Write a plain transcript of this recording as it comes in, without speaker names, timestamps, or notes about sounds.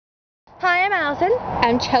Hi, I'm Allison.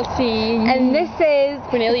 I'm Chelsea. And this is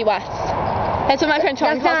Cornelia West. That's what my friend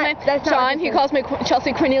Sean calls me. Sean, he calls me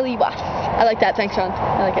Chelsea Cornelia West. I like that. Thanks, Sean.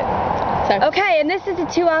 I like it. Sorry. Okay, and this is the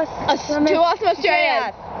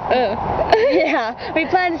 2AwesomeEstrellas. Yeah, we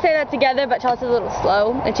planned to say that together, but Chelsea's a little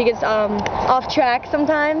slow, and she gets off track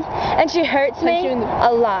sometimes, and she hurts me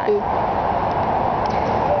a lot.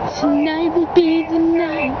 Tonight will be the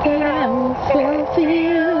night that I will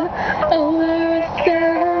fulfill over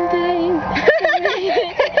 1,000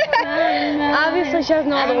 Obviously, she doesn't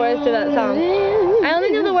know all the words to that song. I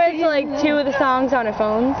only know the words to like 2 of the songs on her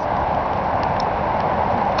phones.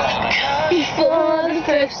 For the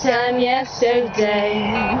first time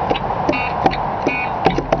yesterday,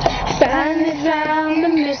 finally found the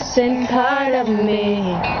missing part of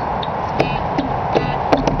me.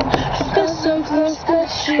 Felt so close, but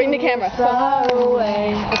bring the camera far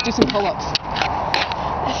away. Let's do some pull-ups.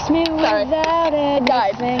 Ask me without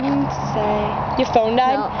anything to say. Your phone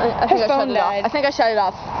died? No, I think her phone died. I think I shut it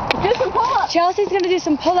off. Do some pull-ups. Chelsea's gonna do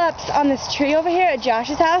some pull-ups on this tree over here at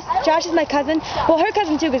Josh's house. Josh is my cousin. Well, her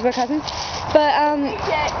cousin too, because we're cousins. But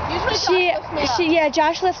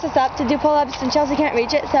Josh lifts us up to do pull-ups, and Chelsea can't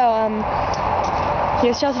reach it. So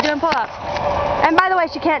here's Chelsea doing pull-ups. And by the way,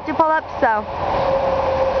 she can't do pull-ups, so.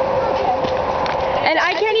 And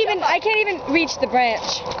I can't even reach the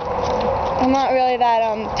branch. I'm not really that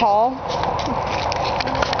tall.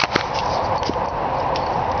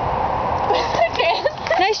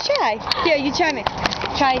 Nice try. Here, you try me.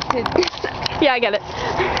 Try to. Yeah, I get it.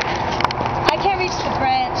 I can't reach the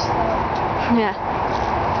branch. So. Yeah.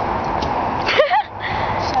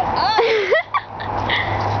 Shut up.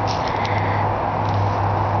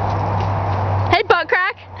 Hey, butt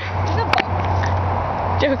crack.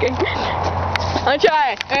 Joking. I'll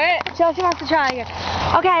try. Alright. Chelsea wants to try again.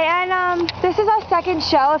 Okay, and this is our second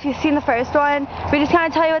show. If you've seen the first one, we just kind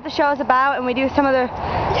of tell you what the show is about, and we do some of the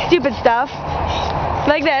stupid stuff.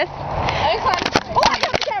 Like this. Oh, I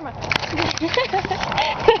got the camera.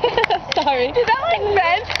 Sorry. Is that like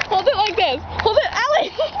red? Hold it